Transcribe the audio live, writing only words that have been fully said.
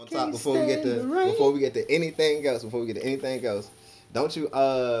top before we get to anything else. Don't you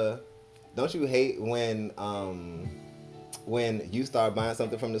hate when you start buying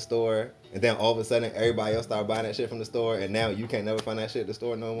something from the store and then all of a sudden everybody else start buying that shit from the store and now you can't never find that shit at the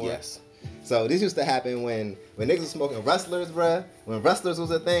store no more? Yes. So this used to happen when niggas was smoking Rustlers, bruh. When Rustlers was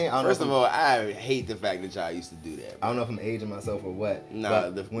a thing. First of all, I hate the fact that y'all used to do that. I don't know if I'm aging myself or what.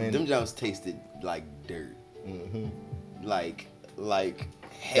 Nah, them jumps tasted like dirt. Mm-hmm. Like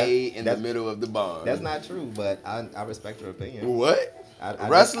hay in the middle of the barn. That's not true, but I respect your opinion. What?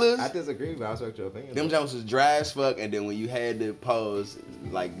 Rustlers? I disagree, but I respect your opinion. Them jumps was dry as fuck, and then when you had to pause,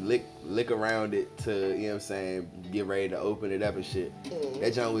 like lick around it to, you know what I'm saying, get ready to open it up and shit.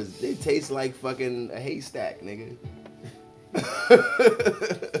 That jump they taste like fucking a haystack, nigga.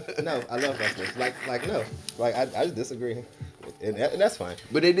 No, I love Rustlers. No. I just disagree. And that's fine.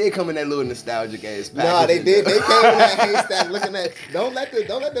 But they did come in that little nostalgic ass package. Nah, they did. They came in that haystack looking at. Don't let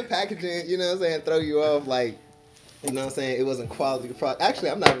the packaging, you know what I'm saying, throw you off. Like, you know what I'm saying, it wasn't quality product.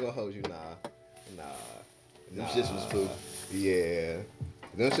 Actually, I'm not even gonna hold you. Nah. Them shits was food. Yeah.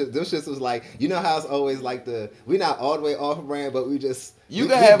 Them shits was like, you know how it's always like we not all the way off brand, but we just we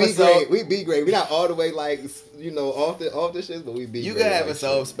be great. We be great. We not all the way like, you know, off the shit, but we be. You great. can have a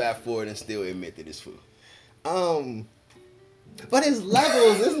soft spot for it and still admit that it's food. But it's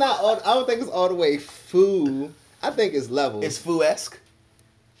levels. It's not all. I don't think it's all the way foo. I think it's levels. It's foo-esque.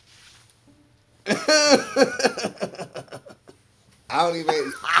 I don't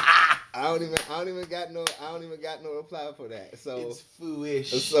even got no reply for that. So it's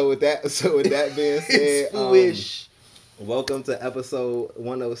foo-ish. So with that being said, it's foo-ish. Welcome to episode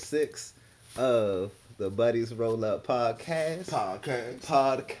 106 of the Buddies Roll Up Podcast.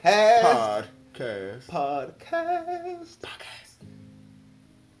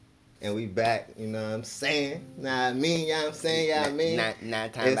 And we back, you know what I'm saying? Nah, me, you know what I'm saying? Yeah, I mean.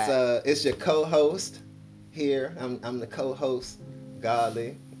 It's your co-host here. I'm the co-host,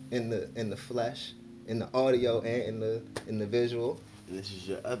 Godly, in the flesh, in the audio and in the visual. And this is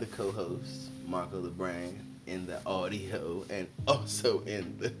your other co-host, Marco the Brain, in the audio and also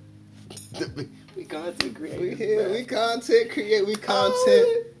in the we content create. We here, we content create, we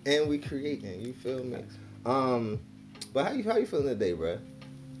content and we creating. You feel me? But how you feeling today, bro?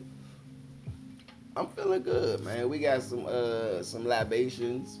 I'm feeling good, man. We got some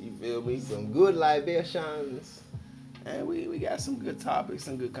libations, you feel me? Some good libations. And we got some good topics,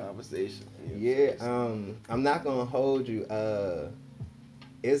 some good conversation. Yeah, I'm not gonna hold you.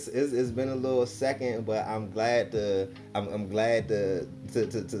 It's been a little second, but I'm glad to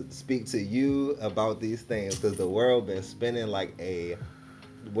speak to you about these things because the world been spinning bruh.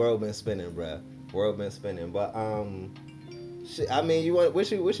 World been spinning, but shit. I mean, what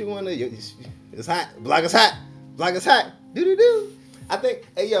you want to? It's hot. Block is hot. Do. I think,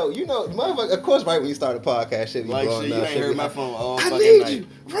 hey yo, you know, motherfucker. Of course, right when you start a podcast, shit be like blowing shit, up. You ain't heard my phone all I fucking need night. you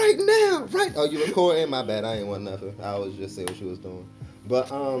right now, right? Oh, you recording? My bad. I ain't want nothing. I was just saying what you was doing.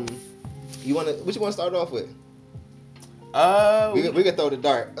 But what you want to start off with? We can throw the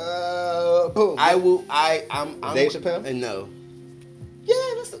dart. Boom. I'm Dave Chappelle? No. Yeah,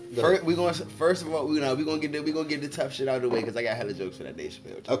 First of all, we're gonna get the tough shit out of the way because I got hella jokes for that Dave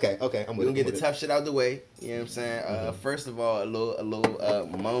Chappelle. Okay, we're gonna get the tough shit out of the way. You know what I'm saying? First of all, a little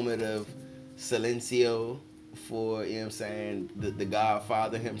moment of silencio for, you know what I'm saying, the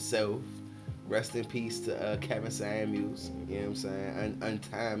Godfather himself. Rest in peace to Kevin Samuels. You know what I'm saying?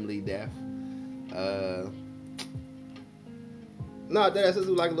 Untimely death. No, that's just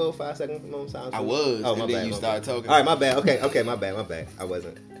like a little 5-second moment silence. I was. Oh, and my then bad, you my started bad. talking. All right, my bad. Okay, my bad. I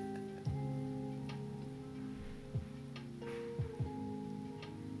wasn't.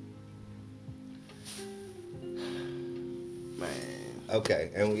 Man.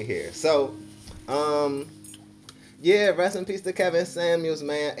 Okay, and we're here. So, yeah, rest in peace to Kevin Samuels,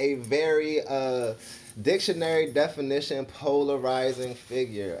 man. A very dictionary definition polarizing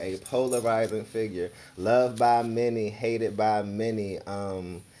figure. Loved by many, hated by many,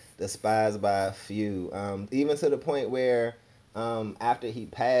 despised by a few. Even to the point where after he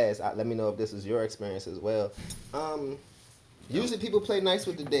passed, let me know if this is your experience as well. Usually people play nice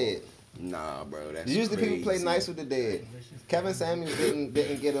with the dead. Nah, bro, that's usually crazy. People play nice with the dead. Kevin Samuels didn't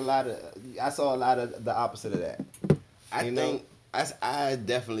get a lot of. I saw a lot of the opposite of that. I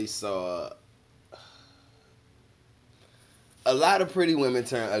definitely saw a lot of pretty women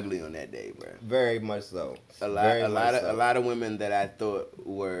turn ugly on that day, bro. Very much so. A lot of women that I thought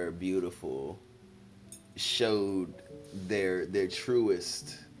were beautiful showed their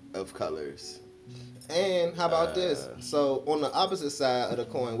truest of colors. And how about this? So on the opposite side of the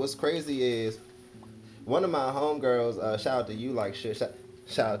coin, what's crazy is one of my homegirls. Shout out to you, like shit.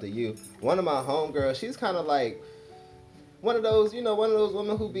 Shout out to you. One of my homegirls, she's kind of like one of those, one of those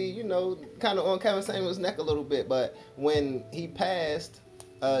women who be, kind of on Kevin Samuels' neck a little bit. But when he passed,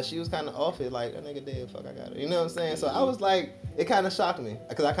 she was kind of off it, like, a nigga dead, fuck, I got it. You know what I'm saying? So I was like, it kind of shocked me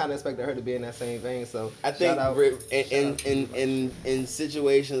because I kind of expected her to be in that same vein. So I think in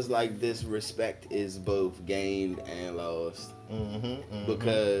situations like this, respect is both gained and lost.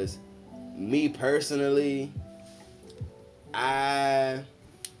 Because me personally, I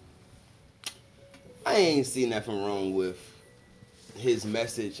ain't seen nothing wrong with his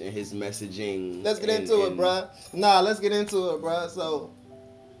message and his messaging. Let's get into it, bruh. Let's get into it, bruh. So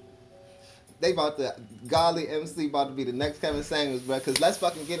they about to, Godly MC about to be the next Kevin Samuels, bruh. Because let's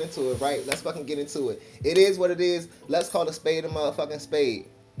fucking get into it, right? Let's fucking get into it. It is what it is. Let's call a spade a motherfucking spade.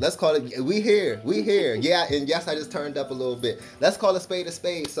 Let's call it, we here. Yeah, and yes, I just turned up a little bit. Let's call a spade a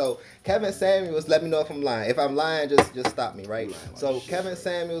spade. So Kevin Samuels, let me know if I'm lying. If I'm lying, just stop me, right? So Kevin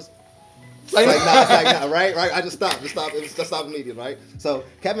Samuels, it's like nah, right? I just stopped. Just stop immediately, right? So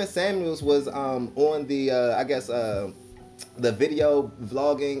Kevin Samuels was on the the video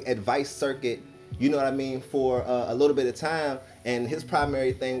vlogging advice circuit, you know what I mean, for a little bit of time, and his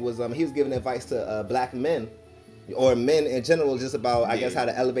primary thing was he was giving advice to black men or men in general, just about I guess how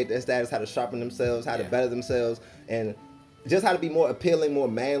to elevate their status, how to sharpen themselves, how to better themselves, and just how to be more appealing, more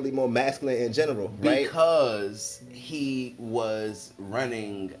manly, more masculine in general, right? Because he was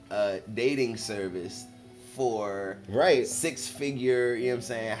running a dating service for six-figure, you know what I'm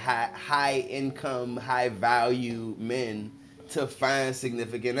saying, high income, high value men to find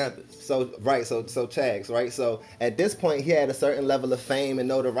significant others. So Chags, right? So at this point he had a certain level of fame and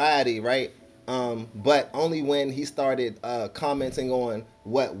notoriety, right? But only when he started commenting on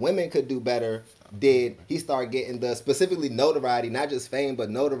what women could do better did he start getting the specifically notoriety, not just fame, but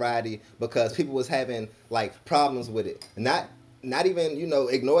notoriety, because people was having like problems with it. Not even,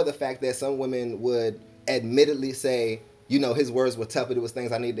 ignore the fact that some women would admittedly say, his words were tough, but it was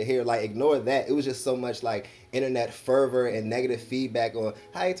things I needed to hear. Like, ignore that. It was just so much like internet fervor and negative feedback on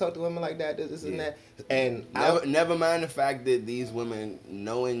how you talk to women like that, this and that. And never mind the fact that these women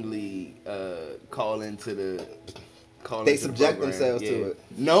knowingly they subject themselves to it,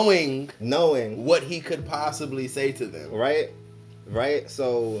 knowing what he could possibly say to them. Right.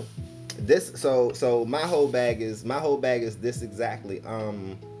 So my whole bag is this exactly.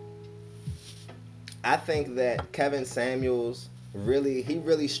 I think that Kevin Samuels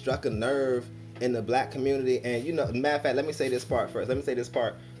really struck a nerve in the black community. And matter of fact, let me say this part first.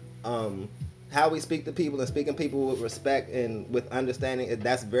 How we speak to people and speaking people with respect and with understanding,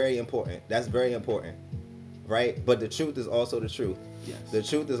 that's very important. Right? But the truth is also the truth. Yes. The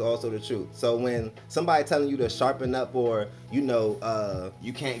truth is also the truth. So when somebody telling you to sharpen up, or you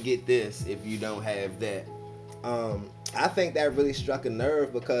can't get this if you don't have that. I think that really struck a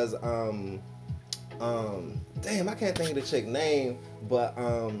nerve because damn, I can't think of the chick name, but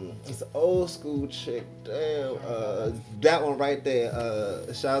it's an old school chick. Damn, that one right there,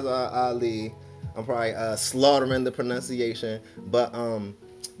 Shahzad Ali. I'm probably slaughtering the pronunciation, but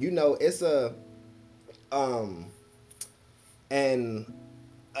it's an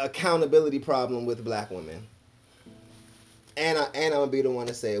accountability problem with black women. And I'm gonna be the one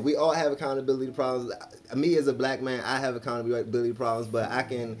to say it. We all have accountability problems. Me as a black man, I have accountability problems, but I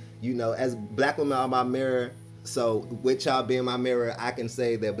can, as black women are my mirror, so with y'all being my mirror, I can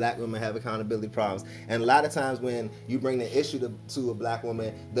say that black women have accountability problems. And a lot of times when you bring the issue to a black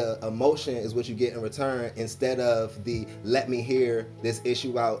woman, the emotion is what you get in return, instead of the let me hear this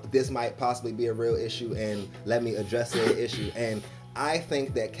issue out. This might possibly be a real issue, and let me address the issue. And I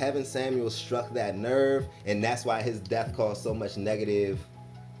think that Kevin Samuels struck that nerve, and that's why his death caused so much negative.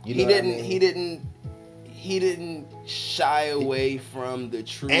 He didn't shy away from the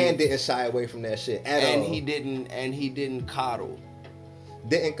truth, and didn't shy away from that shit at all. And he didn't coddle.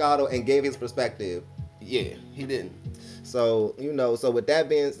 Didn't coddle and gave his perspective. Yeah, he didn't. So so with that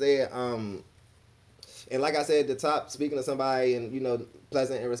being said, and like I said at the top, speaking to somebody in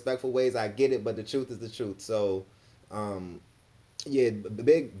pleasant and respectful ways, I get it, but the truth is the truth. So yeah,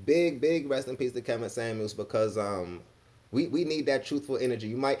 big rest in peace to Kevin Samuels, because we need that truthful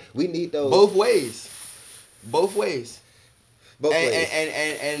energy. We need those both ways.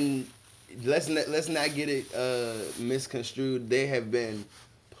 And let's not get it misconstrued. There have been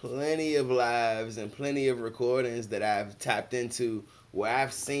plenty of lives and plenty of recordings that I've tapped into where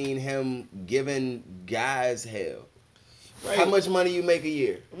I've seen him giving guys hell. Right. How much money you make a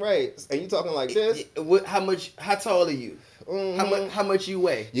year? Right. And you talking like this? How tall are you? Mm-hmm. How much you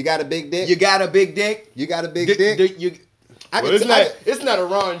weigh? You got a big dick? You got a big dick? You got a big dick? It's not a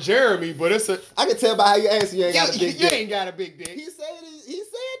Ron Jeremy, but it's a. I can tell by how you answer. You ain't got a big dick. You ain't got a big dick. He said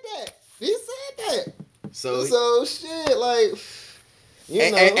that. He said that. So shit, like,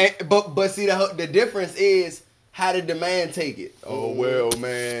 you know. But see, the difference is how did the man take it? Oh well,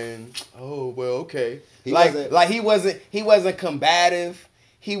 man. Oh well, okay. He wasn't combative.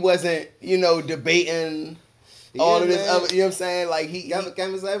 He wasn't, debating all of this other. You know what I'm saying? Like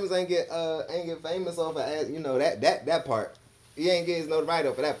Kevin Samuels ain't get famous off of that part. He ain't get his notoriety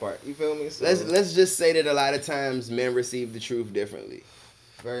off of that part. You feel me? So, let's just say that a lot of times men receive the truth differently.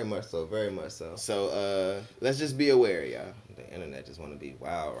 Very much so. Very much so. So let's just be aware, y'all. The internet just want to be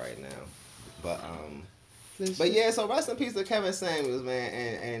wild right now. But yeah. So rest in peace to Kevin Samuels,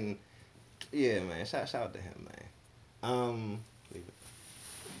 man, and yeah, man. Shout out to him, man.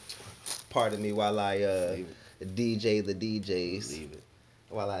 Pardon me while I DJ the DJs. Leave it.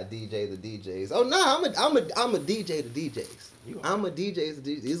 While I DJ the DJs. Oh no, I'm a DJ the DJs. I'm a DJ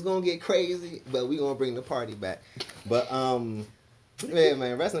the DJs. It's gonna get crazy, but we gonna bring the party back. But yeah,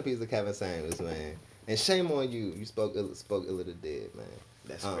 man. Rest in peace to Kevin Samuels, man. And shame on you. You spoke ill of the dead, man.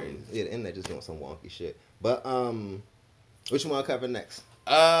 That's crazy. Yeah, the internet just doing some wonky shit. But what you want to cover next?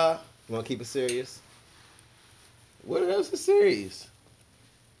 You want to keep it serious? What else is serious?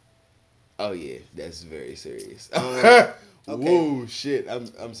 Oh yeah, that's very serious. Okay. Whoa, shit.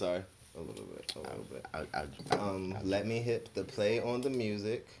 I'm sorry. A little bit. Let me hit the play on the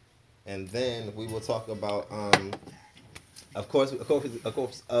music, and then we will talk about. Of course,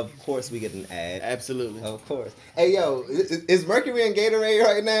 we get an ad. Absolutely. Of course. Hey, yo, is Mercury in Gatorade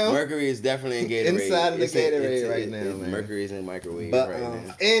right now? Mercury is definitely in Gatorade. Inside of the Gatorade right now, man. Mercury is in microwave right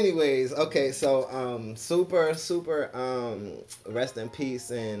now. Anyways, okay, so super rest in peace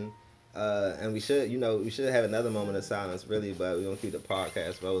and we should have another moment of silence, really, but we're gonna keep the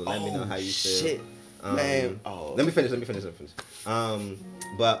podcast rolling. Let me know how you feel. Shit. Man. Let me finish.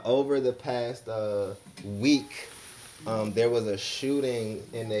 But over the past week, there was a shooting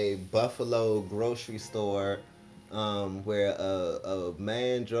in a Buffalo grocery store where a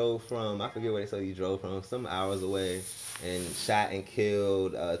man drove from, I forget where they said he drove from, some hours away, and shot and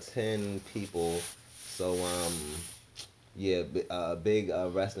killed 10 people. So, yeah, big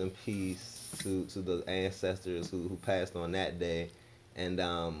rest in peace to the ancestors who passed on that day. And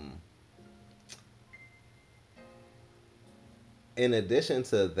in addition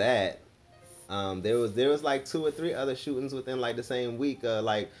to that, there was like 2 or 3 other shootings within like the same week,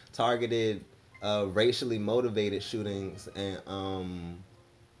 like targeted, racially motivated shootings, and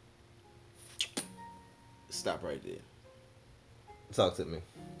Stop right there. Talk to me.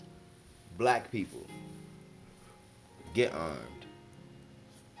 Black people, get armed.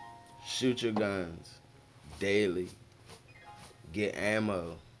 Shoot your guns daily. Get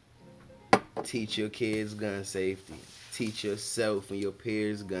ammo. Teach your kids gun safety. Teach yourself and your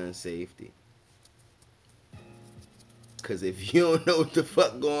peers gun safety. Cause if you don't know what the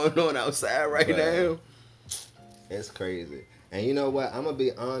fuck going on outside right now, it's crazy. And you know what? I'm gonna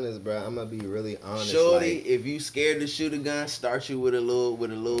be honest, bro. I'm gonna be really honest. Shorty, if you scared to shoot a gun, start you with a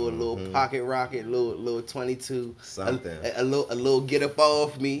little pocket rocket, little 22, something, a little get up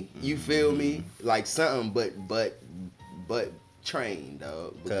off me. You feel me? Like something, but trained,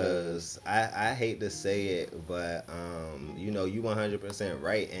 dog. Because I hate to say it, but you 100%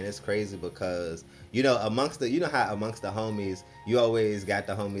 right, and it's crazy because amongst the homies, you always got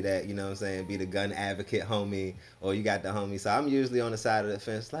the homie that be the gun advocate homie, or you got the homie. So I'm usually on the side of the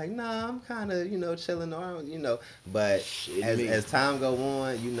fence, like, nah, I'm kind of chilling, or But as time go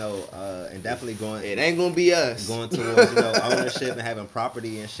on, and definitely going, it ain't gonna be us going towards ownership and having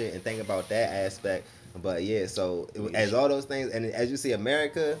property and shit, and think about that aspect. But yeah, so as all those things, and as you see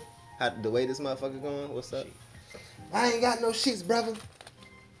America, the way this motherfucker going, what's up? I ain't got no sheets, brother.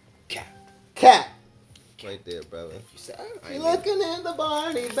 Cap. Right there, brother. You looking in the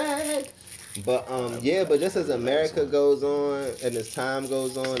Barney bag. But yeah, but just as America goes on and as time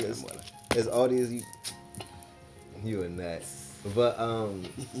goes on, as all these you and that. But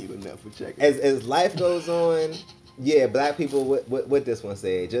you and that for checking. As life goes on. Yeah, black people. What this one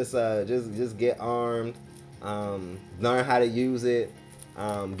say? Just get armed, learn how to use it,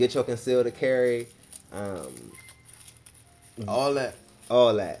 get your concealed carry, all that.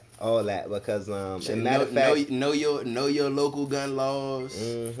 Because matter of fact, know your local gun laws.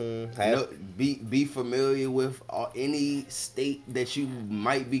 Mm-hmm. Be familiar with any state that you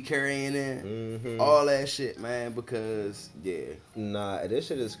might be carrying in. Mm-hmm. All that shit, man. Because nah, this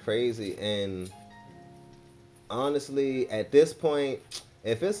shit is crazy. And honestly, at this point,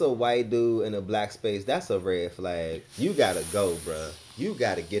 if it's a white dude in a black space, that's a red flag. You gotta go, bruh. You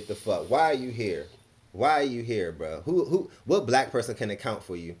gotta get the fuck. Why are you here? Why are you here, bro? What black person can account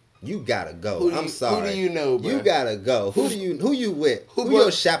for you? You gotta go. I'm sorry. Who do you know, bro? You gotta go. Who you with? Who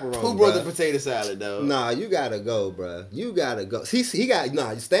your chaperone? Who brought the potato salad, though? Nah, you gotta go, bro. You gotta go. He got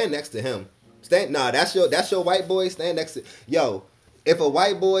you stand next to him. That's your white boy. Stand next to if a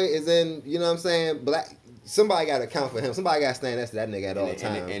white boy is in, you know what I'm saying, black. Somebody got to account for him. Somebody got to stand next to that nigga at all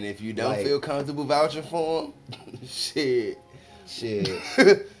times. And if you don't feel comfortable vouching for him, shit.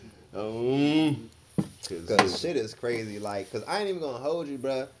 Cause shit is crazy. Like, cause I ain't even gonna hold you,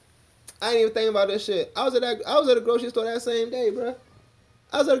 bro. I ain't even thinking about this shit. I was at a grocery store that same day, bro.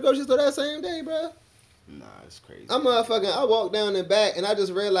 Nah, it's crazy. I walked down and back, and I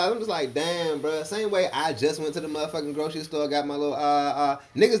just realized, I'm just like, damn, bro. Same way I just went to the motherfucking grocery store, got my little,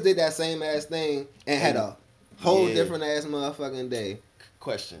 niggas did that same ass thing and had a whole different ass motherfucking day.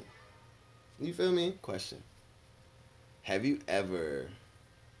 Question. You feel me? Question. Have you ever,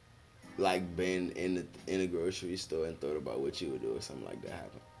 like, been in a grocery store and thought about what you would do if something like that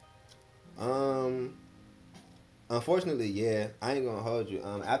happened? Unfortunately, yeah. I ain't gonna hold you.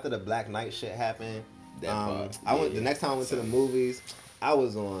 After the Black Knight shit happened, the next time I went to the movies,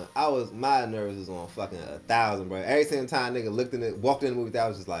 my nerves was on fucking 1,000, bro. Every single time nigga walked in the movie, I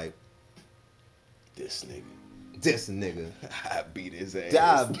was just like, this nigga. I beat his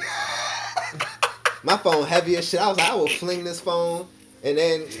ass. My phone heavy as shit. I was like, I will fling this phone, and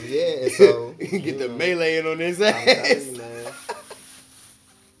then so get the meleeing on his ass. I'm telling you, man.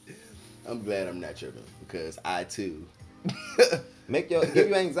 I'm glad I'm not tripping because I too give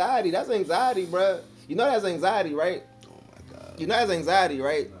you anxiety. That's anxiety, bro. You know that's anxiety, right? Oh my god. You know that's anxiety,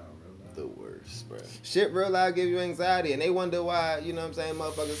 right? The worst, bro. Shit real loud give you anxiety, and they wonder why, you know what I'm saying,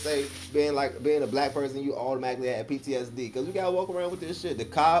 motherfuckers say being a black person, you automatically have PTSD, because you gotta walk around with this shit. The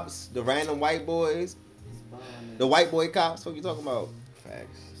cops, the random white boys, the white boy cops, what you talking about?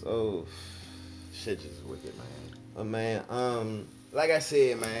 Facts. So, shit just wicked, man. But man, like I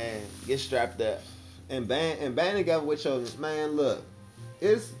said, man, get strapped up. And band together with your, man, look,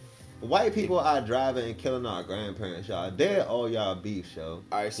 it's white people are driving and killing our grandparents, y'all. They're all y'all beef, yo.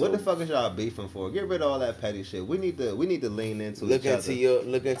 All right, so what the fuck is y'all beefing for? Get rid of all that petty shit. We need to lean into each other.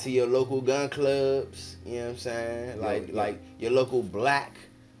 Look into your local gun clubs. You know what I'm saying? Like your local black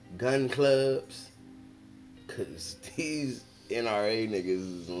gun clubs. Cause these NRA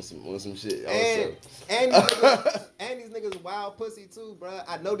niggas is on some shit. And these niggas wild pussy too, bro.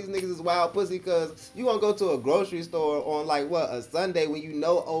 I know these niggas is wild pussy because you gonna go to a grocery store on a Sunday when you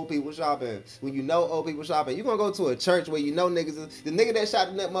know old people shopping. You gonna go to a church where you know niggas. The nigga that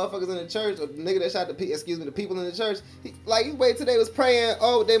shot the motherfuckers in the church, or the nigga that shot the people in the church. He wait till they was praying.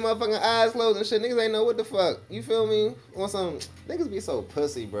 Oh, they motherfucking eyes closed and shit. Niggas ain't know what the fuck. You feel me? On some niggas be so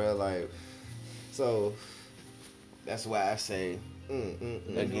pussy, bro. So. That's why I say,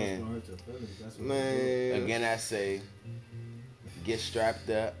 again, I say, get strapped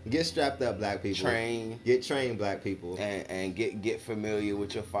up. Get strapped up, black people. Get trained, black people. And get familiar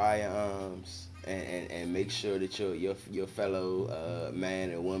with your firearms. And make sure that your fellow man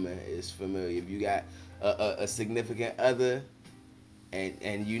and woman is familiar. If you got a significant other,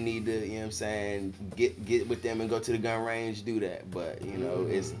 and you need to, you know what I'm saying, get with them and go to the gun range, do that. But you know,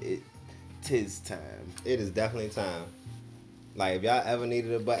 tis time. It is definitely time. Like, if y'all ever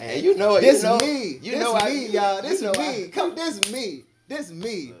needed a button, and you know it. This me, y'all. This me. Come, this me. This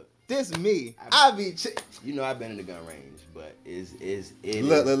me. I be. You know, I've been in the gun range, but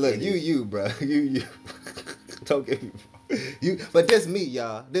look. You, bro. You. Don't get me wrong. But this me,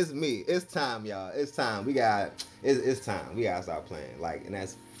 y'all. This me. It's time, y'all. It's time. It's time. We gotta stop playing. Like, and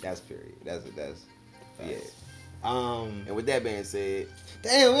that's period. That's yeah. And with that being said, we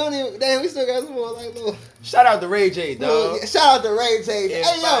still got some more little. Shout out to Ray J, dog. Shout out to Ray J. If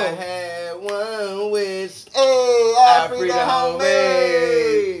I had one wish, I free the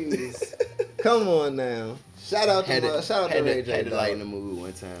homies. Come on now. Shout out to Ray J. Had to lighten the mood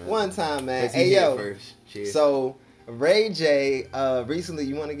one time, man. Hey yo. First. Cheers. So Ray J, recently,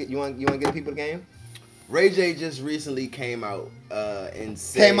 you want to get people the game? Ray J just recently came out and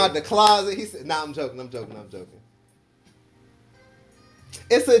said, came out the closet. He said, "Nah, I'm joking.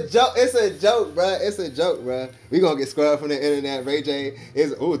 It's a joke, bro. We gonna get scrubbed from the internet. Ray J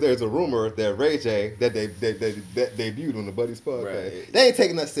there's a rumor that Ray J that they debuted on the Buddies podcast. Right. They ain't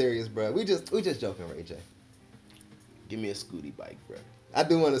taking us serious, bro. We just joking, Ray J. Give me a scooty bike, bro. I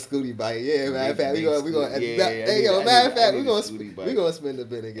do want a scooty bike. Yeah, matter of fact, we gonna spend a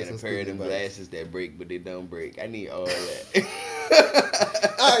bit and get some scooty bikes. And a pair of them glasses that break, but they don't break. I need all that.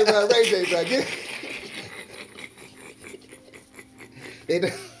 All right, bro. Ray J, bro.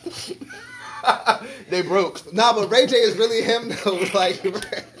 They broke. Nah, but Ray J is really him though.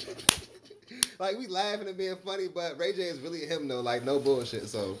 Like, we laughing and being funny, but Ray J is really him, though. Like, no bullshit,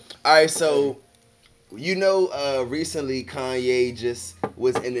 so. All right, so, recently Kanye just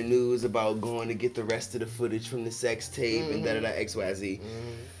was in the news about going to get the rest of the footage from the sex tape and da-da-da XYZ.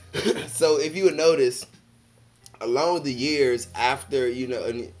 So, if you would notice, along the years after,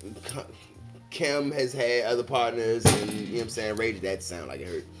 Kim has had other partners and, you know what I'm saying, Ray J, that sound like it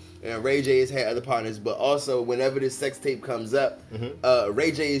hurt. And Ray J has had other partners, but also whenever this sex tape comes up,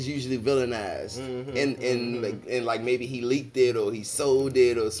 Ray J is usually villainized, and like maybe he leaked it or he sold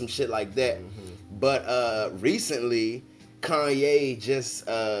it or some shit like that. But recently, Kanye just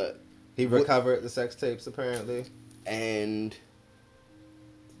he recovered the sex tapes apparently, and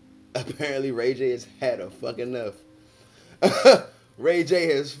apparently Ray J has had a fucking enough. Ray J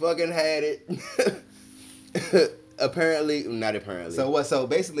has fucking had it. Apparently, not apparently. So what? So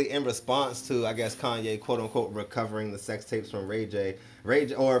basically, in response to, I guess, Kanye quote unquote recovering the sex tapes from Ray J,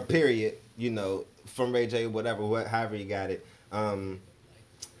 or period, from Ray J, whatever, however you got it.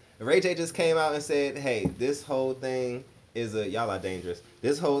 Ray J just came out and said, "Hey, this whole thing is y'all are dangerous.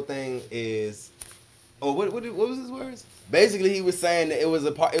 This whole thing is." Oh, what was his words? Basically, he was saying that it was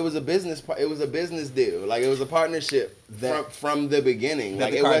a business deal. Like, it was a partnership from the beginning.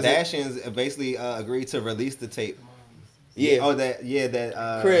 Like, the Kardashians basically agreed to release the tape. Yeah. Oh, that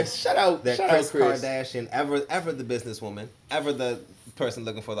Chris, shout out Chris Chris Kardashian, ever the businesswoman, ever the person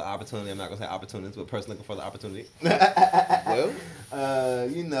looking for the opportunity. I'm not gonna say opportunities, but person looking for the opportunity. Well,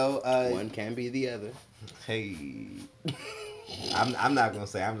 one can be the other. Hey. I'm not gonna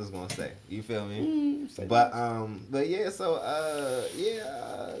say. I'm just gonna say. You feel me? But yeah. So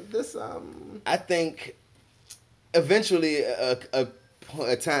this I think eventually a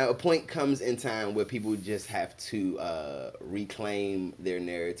point comes in time where people just have to reclaim their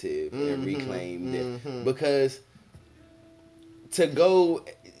narrative and reclaim their, because to go,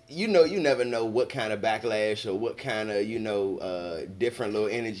 you never know what kind of backlash or what kind of different little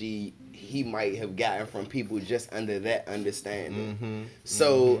energy he might have gotten from people just under that understanding.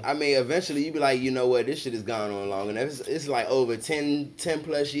 So I mean, eventually you be like, you know what, this shit has gone on long enough. It's like over 10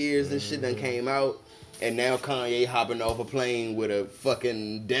 plus years this shit done came out, and now Kanye hopping off a plane with a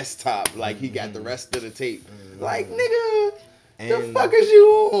fucking desktop like he got the rest of the tape. Like, nigga, the fuck is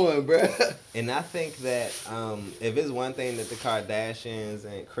you on, bruh? And I think that if it's one thing that the Kardashians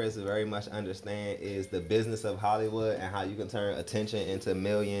and Chris very much understand, is the business of Hollywood and how you can turn attention into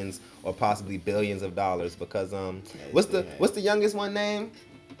millions or possibly billions of dollars. Because what's the youngest one name?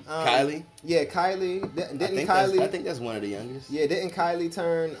 Kylie. Yeah, Kylie. I think that's one of the youngest. Yeah, didn't Kylie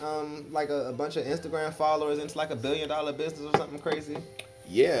turn like a bunch of Instagram followers into like $1 billion business or something crazy?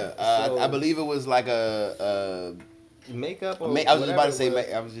 Yeah, I believe it was like a makeup or I was just about to say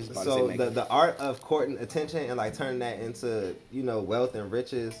makeup. The art of courting attention and like turning that into wealth and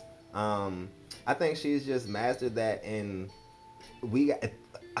riches. I think she's just mastered that, and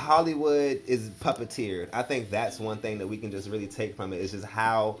Hollywood is puppeteered. I think that's one thing that we can just really take from it. Is just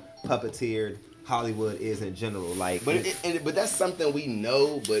how puppeteered Hollywood is in general. Like, but that's something we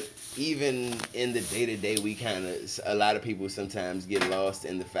know. But even in the day to day, a lot of people sometimes get lost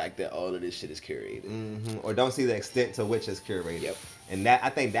in the fact that all of this shit is curated, or don't see the extent to which it's curated. Yep. And I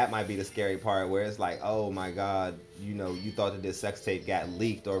think that might be the scary part, where it's like, oh my God, you thought that this sex tape got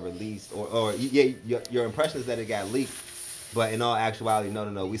leaked or released, or your impression is that it got leaked. But in all actuality,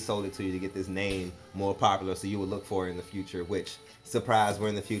 no, we sold it to you to get this name more popular, so you would look for her in the future, which, surprise, we're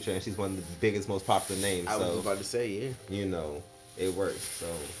in the future, and she's one of the biggest, most popular names. I was about to say, yeah. It works, so.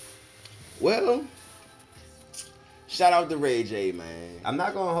 Well, shout out to Ray J, man. I'm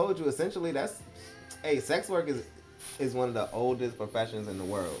not going to hold you. Essentially, sex work is one of the oldest professions in the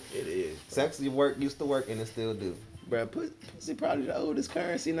world. It is. Bro. Sex used to work, and it still do. Bro, pussy probably the oldest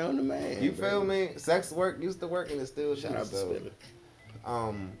currency known to man. You feel me? Sex work used to work, and it still shout out to Spiller.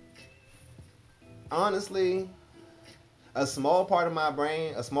 Honestly, a small part of my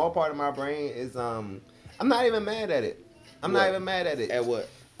brain is I'm not even mad at it. I'm not even mad at it. At what?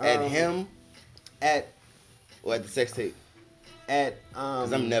 At him? At the sex tape?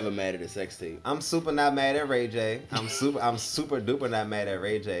 Because I'm never mad at a sex tape. I'm super not mad at Ray J. I'm super duper not mad at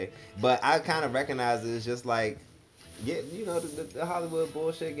Ray J. But I kind of recognize it's just like, the Hollywood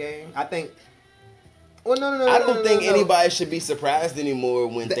bullshit game. I think. Well, no. I don't think anybody should be surprised anymore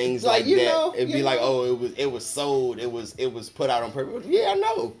when things like that. It'd be like, oh, it was sold. It was put out on purpose. Yeah, I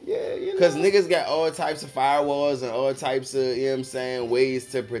know. Yeah, Because niggas got all types of firewalls and all types of, ways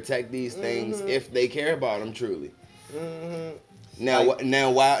to protect these things if they care about them truly. Now,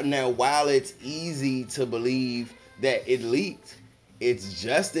 while it's easy to believe that it leaked, it's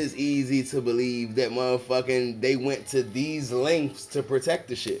just as easy to believe that motherfucking they went to these lengths to protect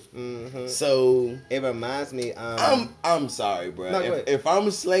the shit. Mm-hmm. So it reminds me. I'm sorry, bro. No, if I'm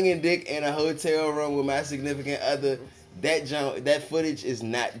slinging dick in a hotel room with my significant other, that footage is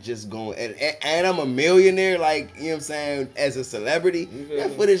not just going. And I'm a millionaire, like, you know what I'm saying, as a celebrity.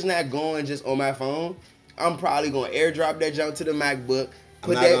 That footage not going just on my phone. I'm probably gonna airdrop that junk to the MacBook.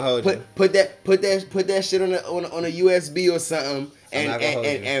 Put that shit on a USB or something,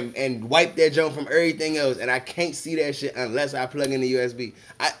 and wipe that junk from everything else. And I can't see that shit unless I plug in the USB.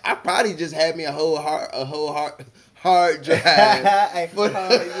 I probably just had me a whole hard drive.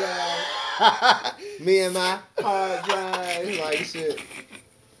 Me and my hard drive, like shit.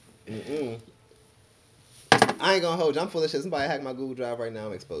 I ain't gonna hold you. I'm full of shit. Somebody hacked my Google Drive right now.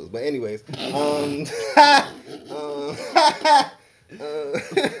 I'm exposed. But anyways,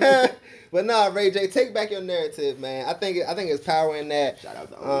 but nah, Ray J, take back your narrative, man. I think it's power in that. Shout out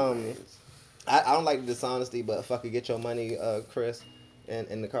to OnlyFans. I don't like the dishonesty, but fuck it, get your money, Chris,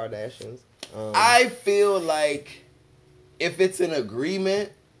 and the Kardashians. I feel like if it's an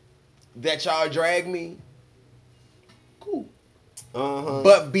agreement that y'all drag me, cool.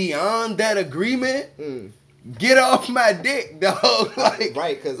 But beyond that agreement, get off my dick, dog. Like,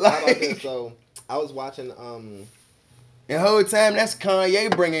 right? Because how about this? So I was watching. The whole time that's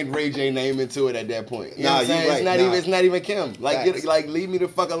Kanye bringing Ray J name into it at that point. You know what I'm saying? Right. It's not even Kim. Like leave me the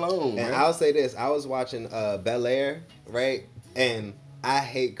fuck alone. And man. I'll say this: I was watching Bel Air, right? And I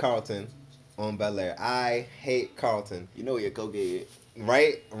hate Carlton on Bel Air. I hate Carlton. You know you're cokehead.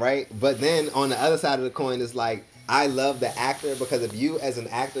 Right. But then on the other side of the coin is like, I love the actor, because if you as an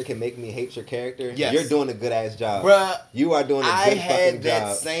actor can make me hate your character, you're doing a good ass job. Bruh, you are doing a good fucking job. I had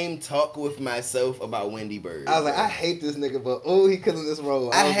that same talk with myself about Wendy Bird. I was like, I hate this nigga, but he killing this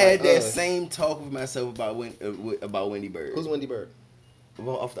role. I had that same talk with myself about Wendy Bird. Who's Wendy Bird?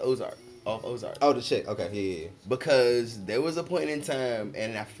 Well, off Ozark. Oh, the chick. Okay, yeah. Because there was a point in time,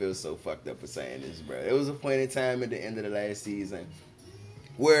 and I feel so fucked up for saying this, bro. There was a point in time at the end of the last season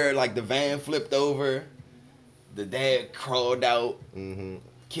where, like, the van flipped over. The dad crawled out,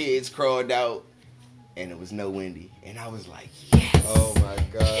 kids crawled out, and it was no Wendy. And I was like, yes! Oh my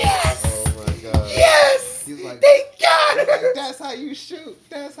God. Yes! Oh my God. Yes! He's like, they got her! Like, that's how you shoot.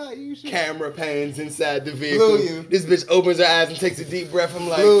 Camera pans inside the vehicle. Blew you. This bitch opens her eyes and takes a deep breath. I'm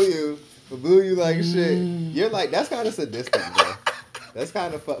like, Blew you like shit. You're like, that's kind of sadistic, bro. That's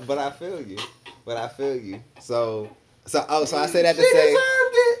kind of but I feel you. So I say that to say.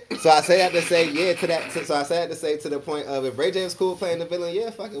 So I say that to say, yeah, to that. So I say that to say to the point of, if Ray J was cool playing the villain, yeah,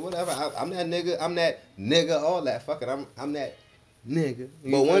 fuck it, whatever. I'm that nigga, all that. Fuck it, I'm that nigga.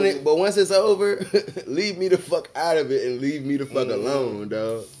 But once it's over, leave me the fuck out of it and leave me the fuck alone,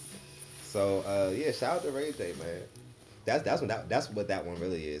 dog. So yeah, shout out to Ray J, man. That's what that one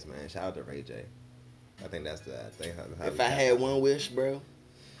really is, man. Shout out to Ray J. I think that's the thing. If I had one wish, bro.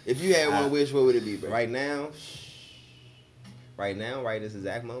 If you had one wish, what would it be, bro? Right now, right this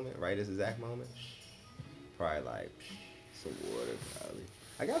exact moment, probably like some water, probably.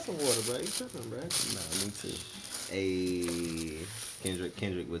 I got some water, bro. You tripping, bro? Nah, me too.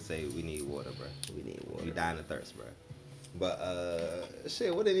 Kendrick would say we need water, bro. We need water. We dying of thirst, bro. But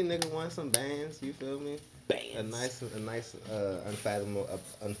shit, what any nigga want? Some bands, you feel me? Bands. A nice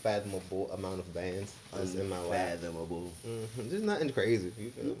unfathomable amount of bands that's in my life. Unfathomable. Just nothing crazy. You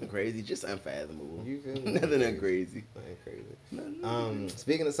feel Nothing me? crazy, just unfathomable. You feel me? Nothing crazy. Nothing crazy.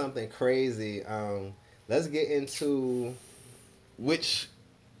 Speaking of something crazy, let's get into which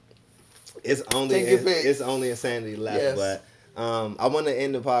it's only insanity left, but I want to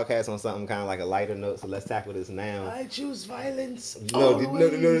end the podcast on something kind of like a lighter note, so let's tackle this now. I choose violence. No.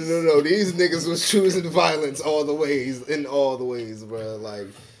 These niggas was choosing violence in all the ways, bro. Like,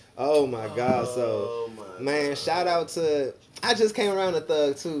 oh my God. So, man, shout out to. I just came around to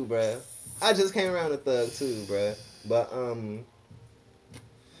Thug too, bro. But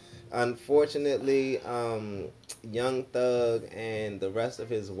unfortunately, Young Thug and the rest of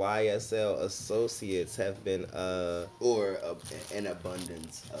his YSL associates have been an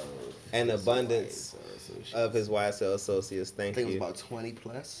abundance of his YSL associates. Thank you. I think it was about 20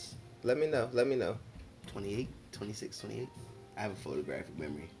 plus. Let me know. 28, 26, 28. I have a photographic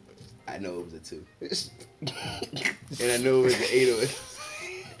memory. I know it was a 2. And I know it was an 8 or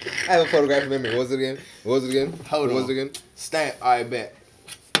I have a photographic memory. What was it again? Hold on. Stamp. All right, bet.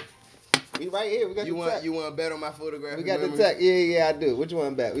 We right here. We got the tech. You want to bet on my photograph? We got the tech. Yeah, I do. What you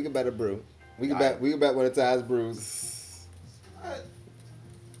want to bet? We can bet a brew. We can bet one of Ty's brews.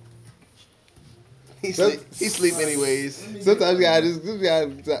 He sleep anyways. Sometimes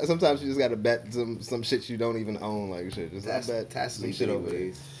sometimes you just gotta bet some shit you don't even own, like shit. Just bet some shit over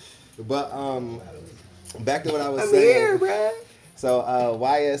there. But back to what I was saying. Here, bro. So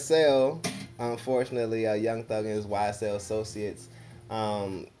YSL, unfortunately, Young Thug and his YSL associates,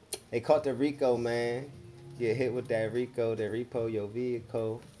 they caught the Rico, man. Get hit with that Rico, that repo your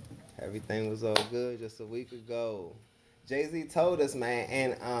vehicle. Everything was all good just a week ago. Jay-Z told us, man,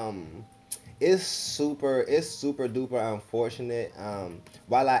 and it's super duper unfortunate.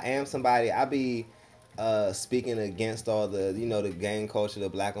 While I am somebody, I be speaking against all the the gang culture, the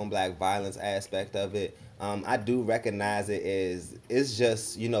black on black violence aspect of it. I do recognize it as it's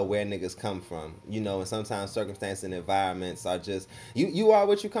just where niggas come from, and sometimes circumstances and environments are just you are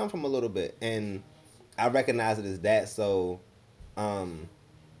what you come from a little bit, and I recognize it as that. So,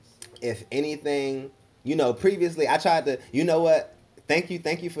 if anything, previously I tried to, what? Thank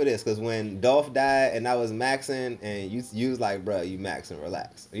you for this, because when Dolph died and I was maxing and you was like, bro, you maxing,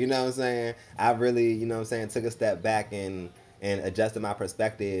 relax. You know what I'm saying? I really, took a step back and adjusted my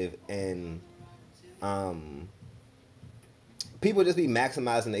perspective, and people just be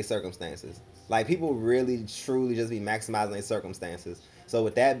maximizing their circumstances. Like, people really truly just be maximizing their circumstances. So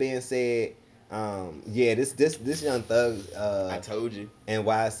with that being said, yeah, this Young Thug, I told you, and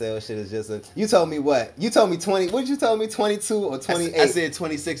YSL shit is just you told me what? You told me 20. What did you tell me? 22 or 28? I said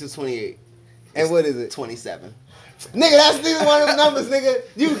 26 or 28. And what is it? 27. Nigga, that's neither one of them numbers, nigga.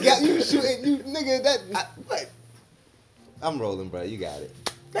 You shooting, nigga. What? I'm rolling, bro. You got it.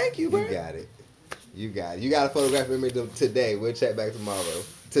 Thank you, bro. You got it. You got a photographic image of today. We'll check back tomorrow.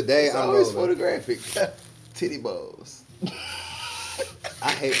 Today it's I'm always rolling. Photographic. Titty balls. I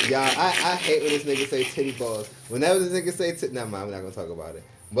hate y'all. I hate when this nigga say titty balls. Whenever this nigga say never mind, I'm not gonna talk about it.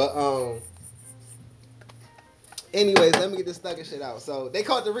 But anyways, let me get this thugging shit out. So they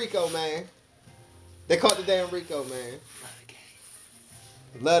caught the Rico, man. They caught the damn Rico, man.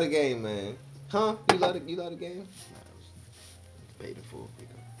 Love the game, man. Huh? You love the game? Debating for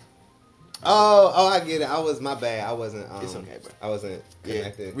Rico. Oh, I get it. My bad. I wasn't. It's okay, bro. I wasn't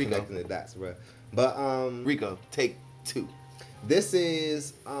connecting the dots, bro. But Rico, take 2. This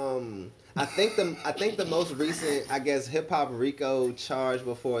is I think the most recent, I guess, hip hop Rico charge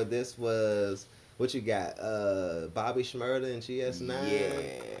before this was what you got, Bobby Shmurda and GS9.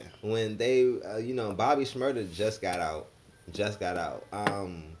 Yeah. When they Bobby Shmurda just got out. I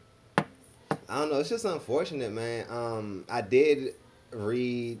don't know, it's just unfortunate, man. I did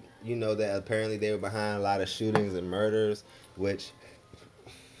read, that apparently they were behind a lot of shootings and murders, which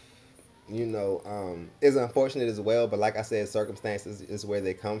is unfortunate as well. But like I said, circumstances is where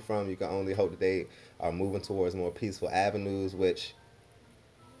they come from. You can only hope that they are moving towards more peaceful avenues, which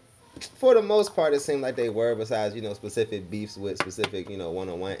for the most part it seemed like they were, besides specific beefs with specific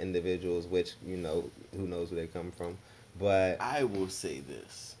one-on-one individuals, which who knows where they come from. But I will say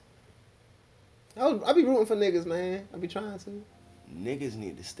this, I be rooting for niggas, man. I be trying to. Niggas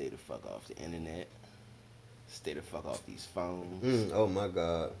need to stay the fuck off the internet. Stay the fuck off these phones. Oh my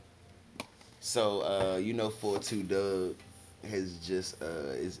god. So 42 Dugg has just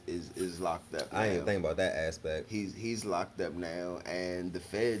is locked up now. I didn't think about that aspect. He's locked up now, and the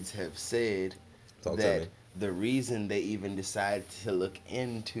feds have said that the reason they even decided to look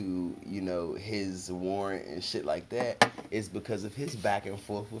into his warrant and shit like that is because of his back and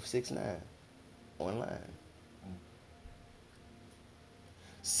forth with 6ix9ine online.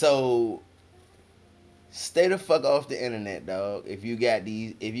 So stay the fuck off the internet, dog. If you got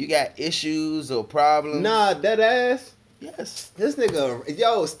issues or problems. Nah, dead ass. Yes. This nigga,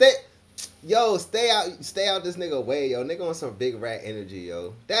 stay out this nigga way, yo. Nigga on some big rat energy,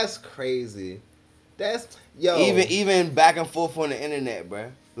 yo. That's crazy. Even back and forth on the internet,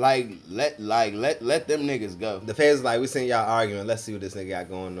 bruh. Let them niggas go. The fans like, we seen y'all arguing. Let's see what this nigga got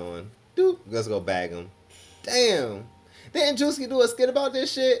going on. Dude, let's go bag him. Damn. Didn't Juicy do a skit about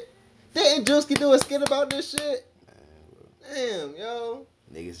this shit? Damn, yo.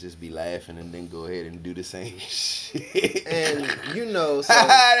 Niggas just be laughing and then go ahead and do the same shit. And so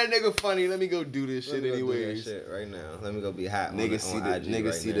that nigga funny. Let me go do this shit anyways. Shit right now. Let me go be hot.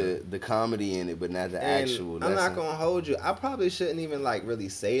 Niggas see the comedy in it, but not the actual. I'm not gonna hold you. I probably shouldn't even really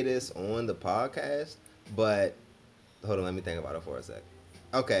say this on the podcast, but hold on. Let me think about it for a sec.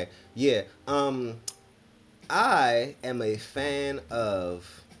 Okay. Yeah. I am a fan of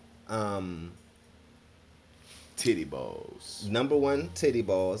titty balls. Number 1, titty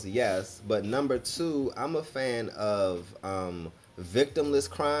balls, yes. But number 2, I'm a fan of victimless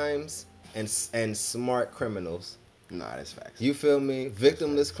crimes and smart criminals. Nah, that's facts. You feel me?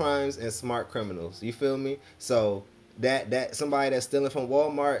 Victimless crimes and smart criminals. You feel me? So that somebody that's stealing from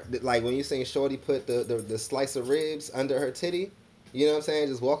Walmart, like when you seen Shorty put the slice of ribs under her titty, you know what I'm saying?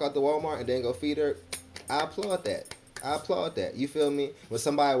 Just walk out the Walmart and then go feed her. I applaud that. I applaud that. You feel me? When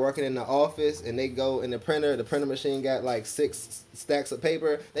somebody working in the office and they go in the printer machine got like 6 stacks of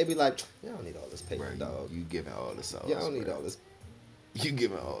paper, they be like, y'all don't need all this paper, bro, dog. You giving all the sauce. Y'all don't need all this. You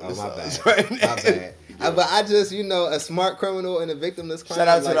giving all the sauce. My bad. Right? My bad. But I just, a smart criminal and a victimless crime. Shout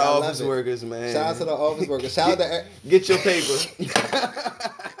out to the office workers, man. Shout out to the office workers. Shout out to... Get your paper.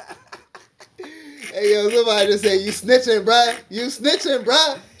 Hey, yo, somebody just said, you snitching, bruh. You snitching,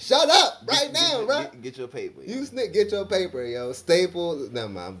 bruh. Shut up right now, bruh. Get your paper. Yo. Get your paper, yo. Staple. Never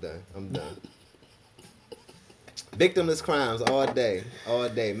mind, I'm done. Victimless crimes all day.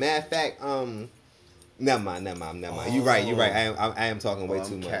 Matter of fact, never mind. You right. I am talking way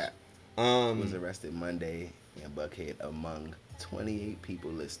too much. Was arrested Monday in Buckhead among 28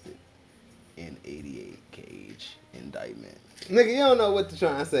 people listed in 88 cage indictment. Nigga, you don't know what to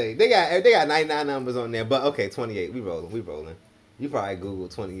try and say. They got 99 numbers on there, but okay, 28. We rolling. You probably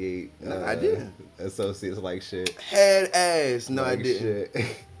Googled 28. No, I didn't. Associates like shit. Head ass. No, like I didn't.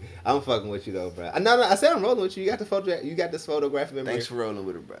 Shit. I'm fucking with you though, bro. No, I said I'm rolling with you. You got the photo. You got this photographic memory. Thanks for rolling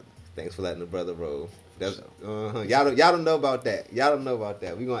with it, brother. Thanks for letting the brother roll. That's y'all don't know about that.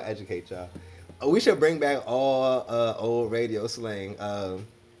 We gonna educate y'all. We should bring back all old radio slang.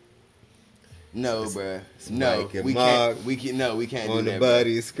 No, bruh. No, we can't. We can't on do that. On the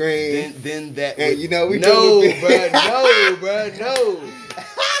buddy screen. Then that. And we no, bruh.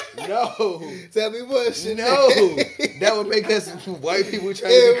 No. Tell me what shit. No. That would make us white people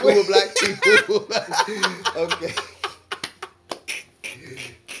trying to be cool with black people. Okay.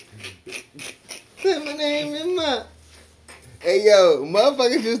 Put my name in my... Hey, yo,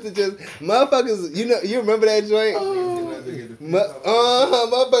 motherfuckers used to you remember that joint?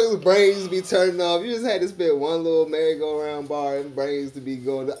 Motherfuckers' brains used to be turning off. You just had to spit one little merry-go-round bar and brains used to be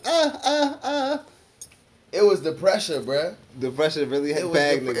going to, It was the pressure, bruh. The pressure really had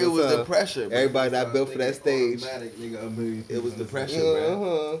bagged niggas. It was the pressure, bruh. Everybody not built for that stage. It was the pressure,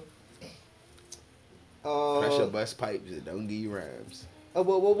 bruh. Pressure bust pipes that don't give you rhymes.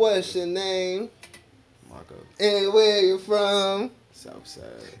 What's your name? Marco. And where you from? Southside.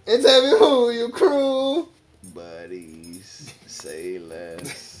 And tell me who you crew. Buddies. Say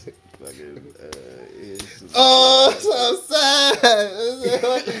less. Fucking Southside.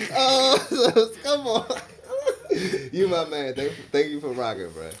 Come on. You my man. Thank you for rocking,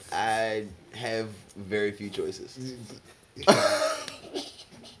 bro. I have very few choices.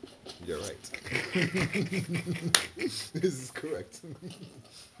 You're right. This is correct.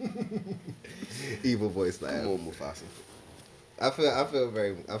 Evil voice laugh. More Mufasa. I feel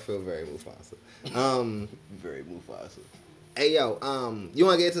very Mufasa. Very Mufasa. Hey yo, you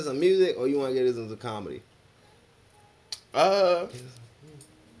wanna get into some music or you wanna get into comedy? Let's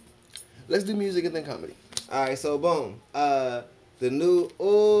do music and then comedy. Alright, so boom. The new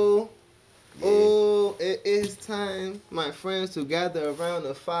it is time, my friends, to gather around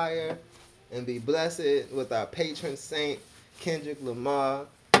the fire and be blessed with our patron saint, Kendrick Lamar.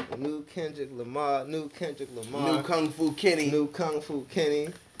 New Kendrick Lamar. New Kung Fu Kenny.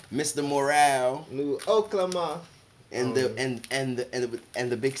 Mr. Morale. New Oklahoma. And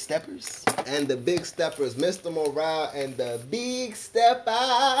the Big Steppers. And the Big Steppers. Mr. Morale and the Big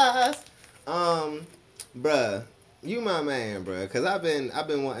Steppers. Bruh, you my man, bruh. Cause I've been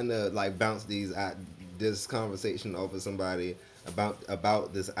wanting to like bounce this conversation over somebody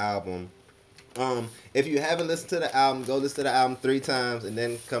about this album. If you haven't listened to the album, go listen to the album 3 times and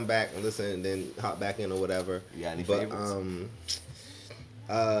then come back and listen and then hop back in or whatever. You got any favorites?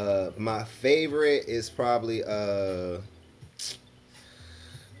 My favorite is probably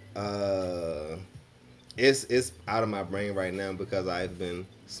it's out of my brain right now because I've been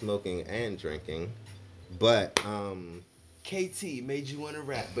smoking and drinking. But KT made you want to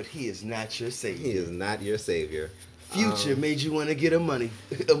rap, but he is not your savior. He is not your savior. Future made you want to get a money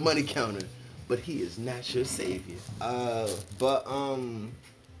counter, but he is not your savior. No,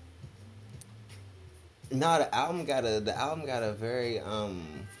 the album got a very we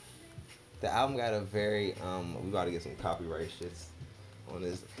about to get some copyright shits on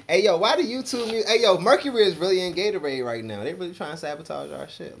this. Hey yo, why do YouTube music? Hey yo, Mercury is really in Gatorade right now. They really trying to sabotage our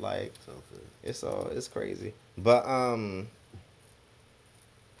shit. Like it's crazy. But I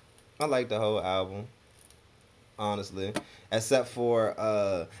like the whole album. Honestly, except for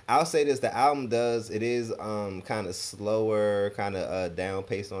I'll say this: the album is kind of slower, kind of down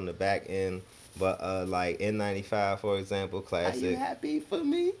paced on the back end, but like N95, for example, classic. Are you happy for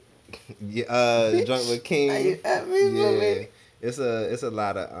me? Yeah, joint with King. Are you happy for me? It's a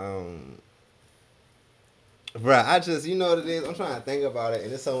lot of Bruh, I just, you know what it is? I'm trying to think about it,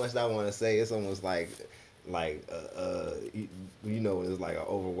 and there's so much that I want to say. It's almost you know, when it's like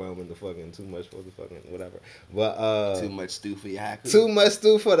overwhelming the fucking too much for the fucking whatever. But Too much stew for your haiku. too much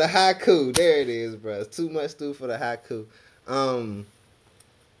stew for the haiku. There it is, bruh. Too much stew for the haiku. Um,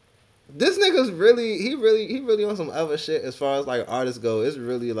 this nigga's really on some other shit as far as like artists go. It's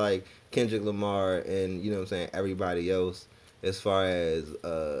really like Kendrick Lamar and you know what I'm saying, everybody else as far as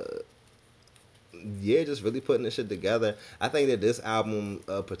yeah, just really putting this shit together. I think that this album,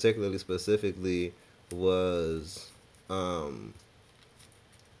 particularly specifically, was I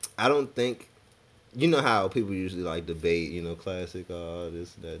don't think you know how people usually like debate, you know, classic,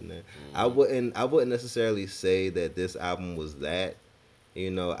 this, that, and that. I wouldn't necessarily say that this album was that. You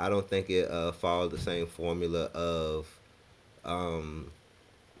know, I don't think it followed the same formula of um,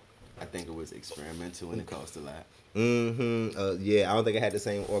 I think it was experimental when it cost a lot. Yeah, I don't think it had the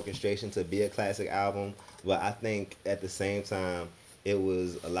same orchestration to be a classic album, but I think at the same time it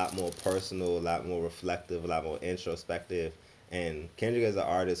was a lot more personal, a lot more reflective, a lot more introspective. And Kendrick is an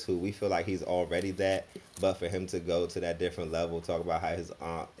artist who we feel like he's already that, but for him to go to that different level, talk about how his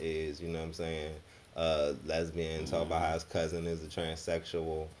aunt is, you know what I'm saying, lesbian, talk about how his cousin is a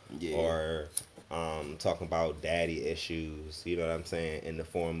transsexual, Yeah. or talking about daddy issues, you know what I'm saying, in the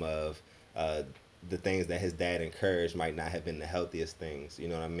form of uh, the things that his dad encouraged might not have been the healthiest things. You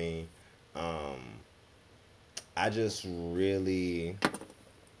know what I mean? Um, I just really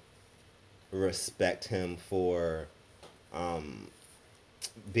respect him for um,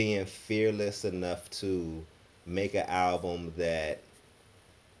 being fearless enough to make an album that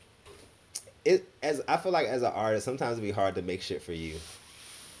it as I feel like as an artist sometimes it'd be hard to make shit for you.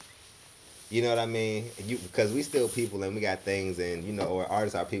 You know what I mean? You because we still people and we got things and you know or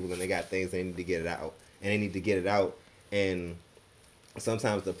artists are people and they got things they need to get it out and they need to get it out and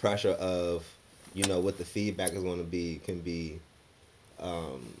sometimes the pressure of you know what the feedback is going to be can be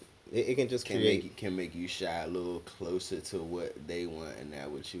um, it can just create can make you shy a little closer to what they want and not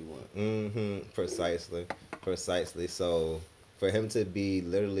what you want. precisely so for him to be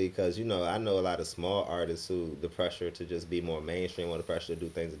literally because you know I know a lot of small artists who the pressure to just be more mainstream or the pressure to do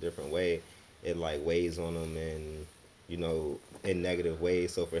things a different way it like weighs on them and you know in negative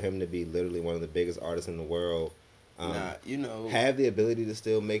ways so for him to be literally one of the biggest artists in the world You know, have the ability to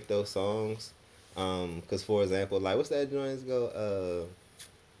still make those songs. Cause for example, like what's that joint go?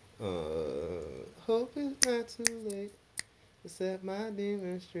 Hope it's not too late to set my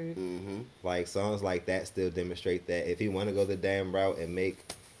demon straight. Like songs like that still demonstrate that if he want to go the damn route and make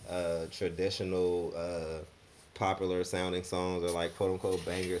traditional popular sounding songs or like quote unquote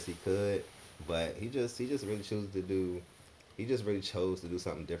bangers, he could. But he just really chooses to do. He just really chose to do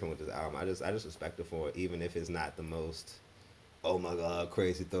something different with this album. I just respect it for it, even if it's not the most oh my god,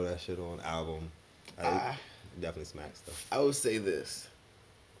 crazy, throw that shit on album. It I definitely smacks though. I would say this: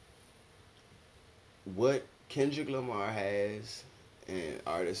 what Kendrick Lamar has, and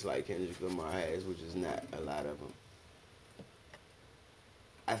artists like Kendrick Lamar has, which is not a lot of them.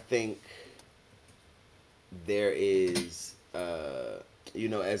 I think there is, you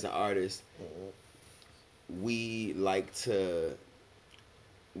know, as an artist, we like to,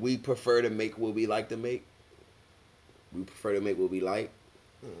 we prefer to make what we like to make. We prefer to make what we like,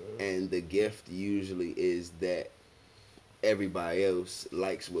 and the gift usually is that everybody else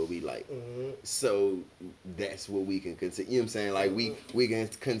likes what we like. So that's what we can continue. You know what I'm saying? Like we can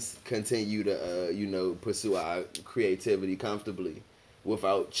continue to you know pursue our creativity comfortably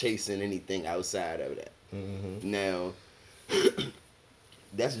without chasing anything outside of that. Now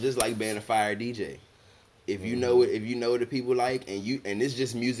that's just like being a fire DJ. If you know what the people like, and it's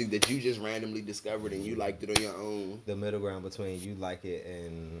just music that you just randomly discovered and you liked it on your own. The middle ground between you like it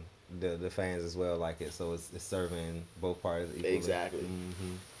and the fans as well like it, so it's serving both parties equally. Exactly.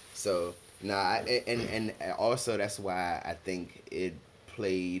 So and also that's why I think it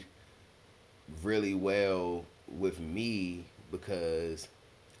played really well with me because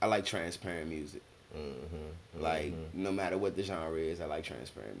I like transparent music. Like no matter what the genre is, I like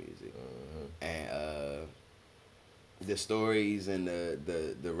transparent music, and the stories and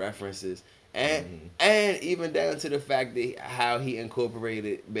the references, and even down to the fact that how he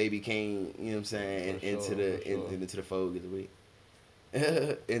incorporated Baby King, you know what I'm saying, into the fold of the week.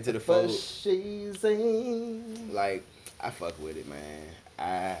 Into the But fold. she's in. Like I fuck with it,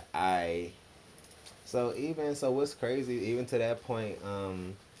 man. I So even so, what's crazy? Even to that point,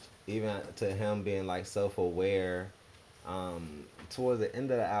 even to him being like self-aware, towards the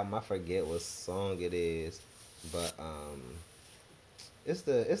end of the album, I forget what song it is, but it's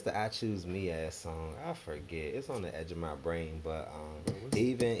the I Choose Me ass song. I forget. It's on the edge of my brain, but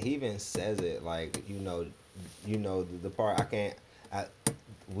he even says it like the part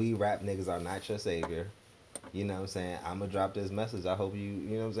we rap niggas are not your savior. You know what I'm saying? I'm gonna drop this message. I hope you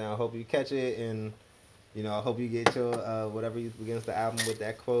know what I'm saying. I hope you catch it, and I hope you get your whatever you begins the album with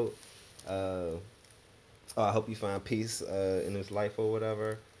that quote. I hope you find peace in this life or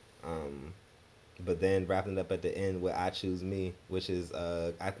whatever. Um, but then wrapping it up at the end with "I choose me," which is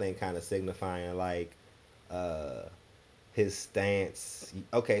I think kind of signifying like uh, his stance.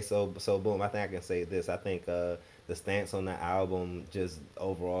 Okay, so boom. I think I can say this. I think the stance on the album just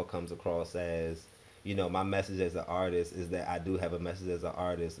overall comes across as my message as an artist is that I do have a message as an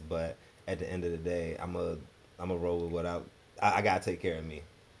artist, but at the end of the day, I'm a roll with what I gotta take care of me,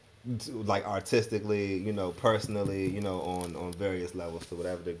 like artistically, personally, on various levels to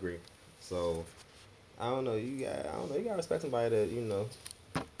whatever degree. So I don't know. You gotta respect somebody that do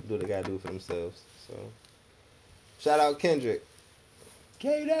what they gotta do for themselves. So shout out Kendrick,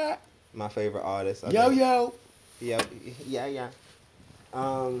 K-Dot. my favorite artist. Yo. Yeah.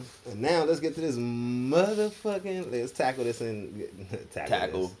 And now let's get to this motherfucking. Let's tackle this and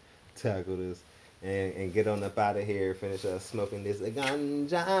tackle this, and get on up out of here. Finish smoking this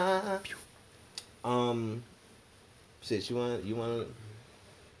ganja. Shit. You wanna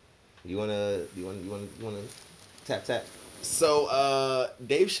tap. So,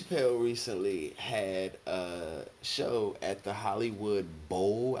 Dave Chappelle recently had a show at the Hollywood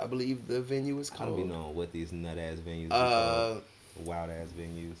Bowl, I believe the venue is called. I don't be knowing what these nut ass venues be called. Wild ass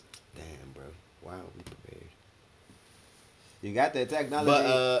venues. Damn, bro. Wow, we prepared. You got that technology.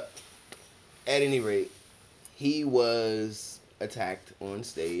 But at any rate, he was attacked on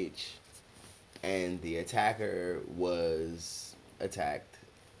stage, and the attacker was attacked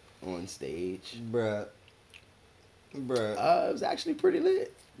on stage. Bruh. It was actually pretty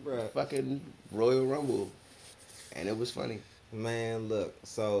lit. Bruh. Fucking Royal Rumble. And it was funny. Man, look,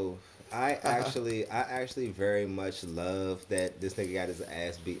 so I actually very much love that this nigga got his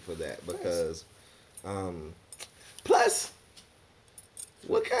ass beat for that because plus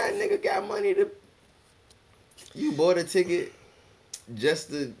what kind of nigga got money to you bought a ticket just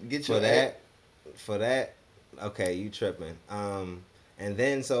to get your for that okay, you tripping. And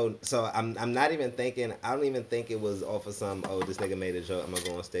then so I'm not even thinking. I don't even think it was off of some. Oh, this nigga made a joke. I'm gonna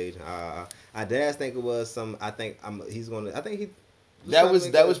go on stage. I did think it was some. I think he's gonna. I think he. That was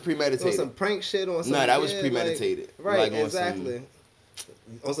premeditated. On some prank shit on some. No, that was premeditated. Right, like exactly.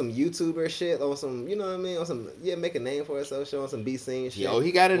 On some YouTuber shit, on some, you know what I mean, on some make a name for himself, showing some B scene shit. Yo,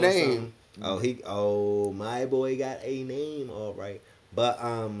 he got a name. My boy got a name, all right. But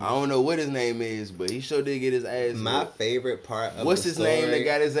I don't know what his name is, but he sure did get his ass my whooped. favorite part of what's the his story, name that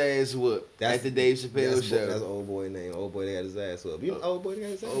got his ass whooped at the Dave Chappelle show? That's old boy name. Old boy that got his ass whooped. You know, old boy that got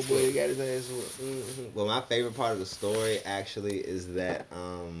his ass whooped. Old boy that got his ass whooped. Mm-hmm. Well, my favorite part of the story actually is that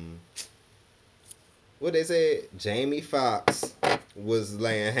what they said, Jamie Foxx was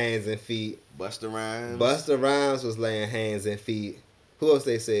laying hands and feet. Busta Rhymes was laying hands and feet. Who else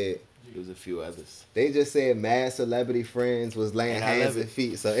they said? There was a few others. They just said mad celebrity friends was laying hands and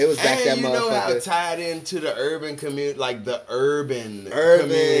feet. So it was back that motherfucker. And you know how tied into the urban community, like the urban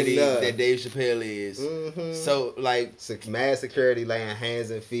community that Dave Chappelle is. Mm-hmm. So like mad security laying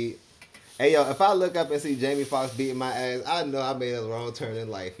hands and feet. Hey yo, if I look up and see Jamie Foxx beating my ass, I know I made a wrong turn in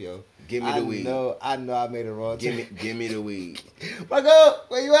life, yo. Give me the weed. I know I made a wrong turn. Give me the weed. Marco,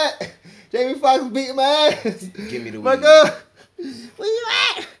 where you at? Jamie Foxx beating my ass. Give me the weed. Marco, where you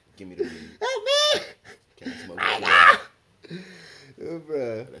at? Give me the weed. That's me. Can I smoke weed?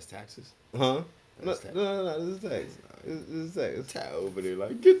 Bruh. That's taxes? Huh? No, this is tax. This is tax. Ty over there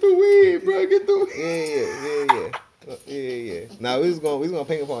like, get the weed, bro, get the weed. Yeah. Now we was gonna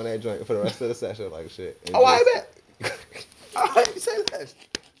ping pong that joint for the rest of the session like shit. Oh, I bet. Alright, say less.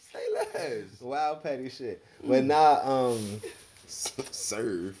 Wild petty shit. But nah,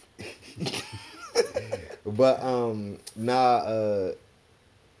 serve. But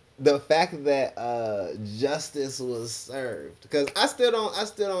the fact that justice was served, because I still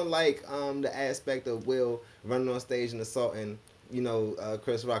don't like the aspect of Will running on stage and assaulting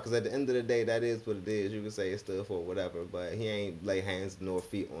Chris Rock, because at the end of the day that is what it is. You can say it stood for whatever, but he ain't lay hands nor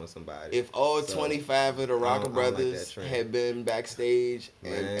feet on somebody. If all 25 of the Rocker brothers had been backstage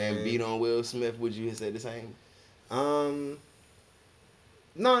and beat on Will Smith, would you have said the same? No,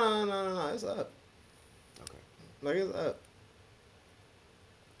 it's up. Okay. Like it's up.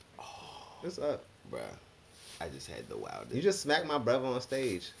 It's up. Bruh, I just had the wildest. You just smacked my brother on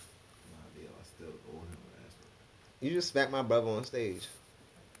stage. You just smacked my brother on stage.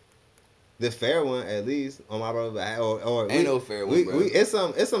 The fair one, at least, on my brother, or ain't no fair one, bro. It's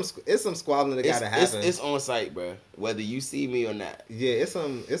some squabbling that gotta happen. It's on site, bro. Whether you see me or not. Yeah, it's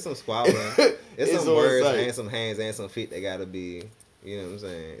some squabbling. it's some words and some hands and some feet that gotta be, you know what I'm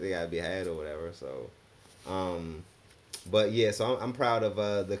saying? They gotta be had or whatever. So, but yeah, so I'm proud of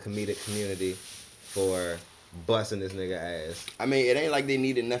the comedic community for busting this nigga ass. I mean, it ain't like they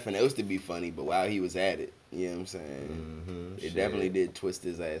needed nothing else to be funny, but while he was at it, you know what I'm saying? Mm-hmm, it definitely did twist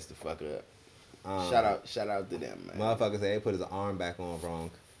his ass the fuck up. Shout out to them, man. Motherfuckers say they put his arm back on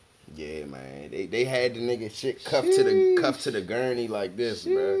wrong. Yeah, man. They had the nigga shit cuffed to the gurney like this,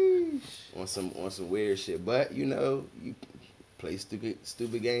 bro. On some weird shit. But you know, you play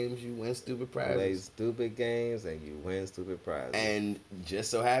stupid games, you win stupid prizes. Play stupid games and you win stupid prizes. And just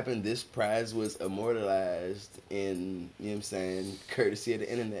so happened this prize was immortalized in, you know what I'm saying, courtesy of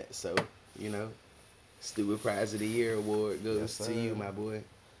the internet. So, you know, Stupid Prize of the Year award goes to you, my boy.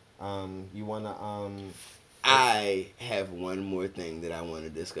 You wanna I have one more thing that I want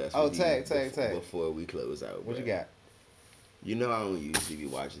to discuss. Oh, tag. Before we close out. What you got? You know I don't usually be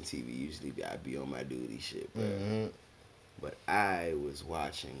watching TV. Usually I be on my duty shit, bro. Mm-hmm. But I was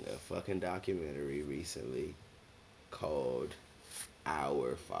watching a fucking documentary recently called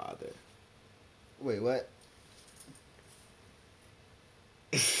Our Father. Wait, what?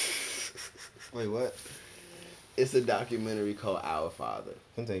 Wait, what? It's a documentary called Our Father.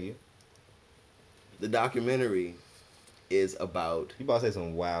 Continue. The documentary is about... You about to say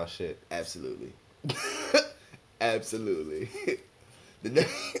some wild shit. Absolutely. Absolutely.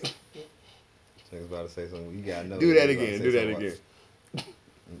 Niggas about to say something. You gotta know. Do that again. You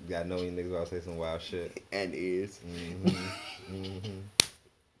gotta know when niggas about to say some wild shit. And is. Mm-hmm. Mm-hmm.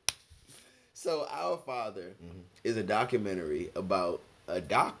 So Our Father is a documentary about a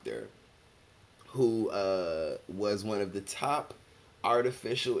doctor who was one of the top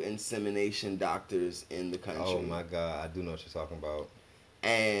artificial insemination doctors in the country. Oh my God, I do know what you're talking about.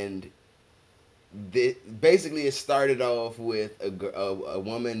 And basically it started off with a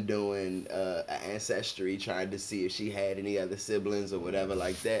woman doing ancestry, trying to see if she had any other siblings or whatever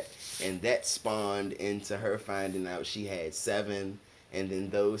like that, and that spawned into her finding out she had 7, and then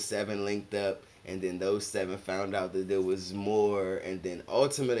those 7 linked up, and then those 7 found out that there was more, and then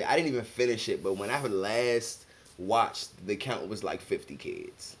ultimately I didn't even finish it, but when I last watched, the count was like 50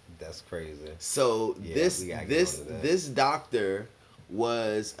 kids. That's crazy. So yeah, this doctor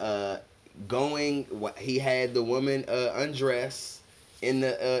was he had the woman undress in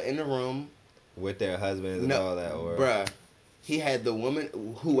the room with their husbands and all that, or bruh, he had the woman,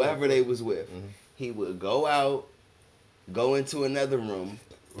 whoever they was with, he would go into another room,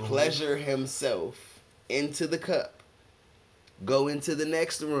 pleasure himself into the cup, go into the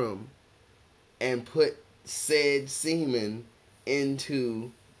next room, and put said semen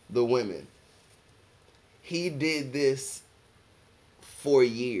into the women. He did this for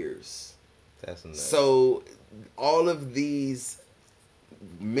years. That's nuts. So all of these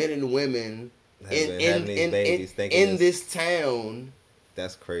men and women in this town,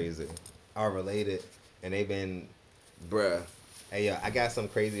 that's crazy, are related, and they've been, bruh. Hey, yo, I got some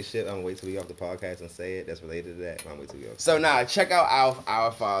crazy shit. I'm gonna wait till we off the podcast and say it. That's related to that. I'm gonna wait till we off. So check out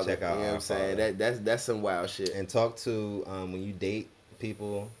Our Father. Check out, you know what I'm saying? That's some wild shit. And talk to when you date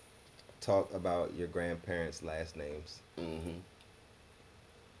people, talk about your grandparents' last names. Mm-hmm.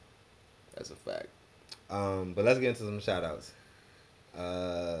 That's a fact. But let's get into some shout outs.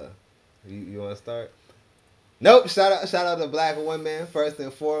 You want to start? Nope. Shout out to Black women first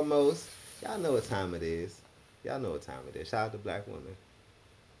and foremost. Y'all know what time it is. Shout out to Black women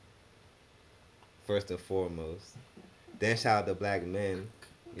first and foremost. Then shout out to Black men.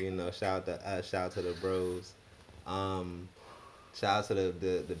 You know, shout out to the bros. Shout out to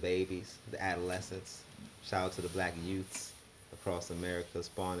the babies, the adolescents. Shout out to the Black youths across America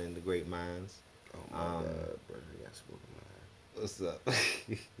spawning the great minds. Oh my God, bro, you got smoke in my eye. What's up?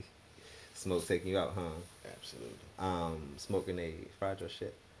 Smoke taking you out, huh? Absolutely. Smoking a fragile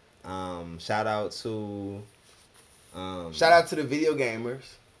shit. Shout out to the video gamers.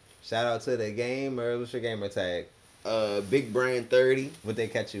 Shout out to the gamers. What's your gamer tag? Big Brand 30. What they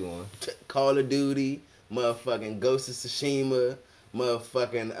catch you on? Call of Duty, motherfucking Ghost of Tsushima,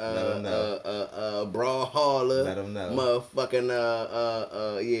 motherfucking Brawlhalla. Let them know. Motherfucking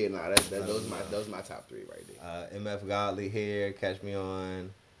those my top 3 right there. MF Godly here. Catch me on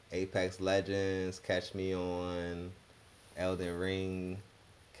Apex Legends. Catch me on Elden Ring.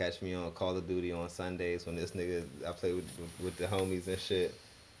 Catch me on Call of Duty on Sundays when this nigga I play with the homies and shit.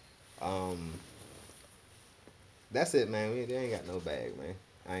 That's it, man. They ain't got no bag, man.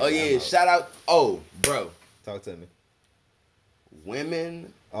 Oh yeah, shout out. Oh, bro, talk to me.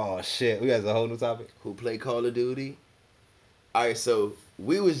 women. Oh shit, we got a whole new topic. Who play Call of Duty? All right, so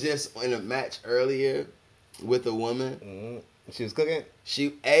we was just in a match earlier with a woman. Mm-hmm. She was cooking.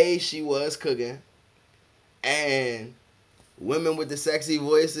 She was cooking, and women with the sexy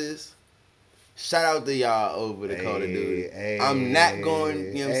voices. Shout out to y'all over the Call of Duty. I'm not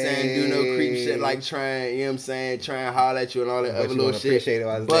going, you know what I'm saying, do no creep shit like trying, you know what I'm saying, trying to holler at you and all that other little shit.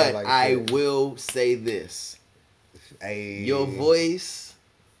 But like I will say this. Your voice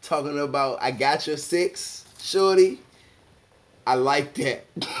talking about I got your 6, shorty. I like that.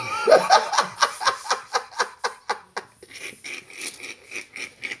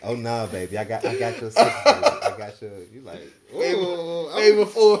 Oh nah, baby, I got your 6, baby. I got your. You like, oh, favor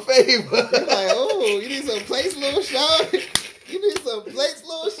for a favor. You like, oh, you need some plates, little shorty. You need some plates,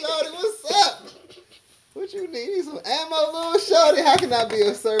 little shorty. What's up? What you need? You need some ammo, little shorty. How can I be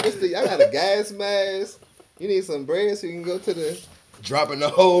of service to you? I got a gas mask. You need some bread so you can go to the dropping the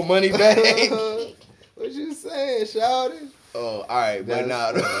whole money bag. What you saying, shorty? Oh, all right, but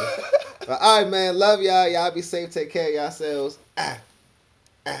nah. All right, man. Love y'all. Y'all be safe. Take care of yourselves.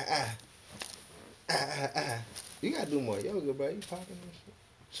 You gotta do more yoga, bro. You popping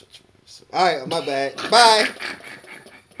this shit. All right, my bad. Bye.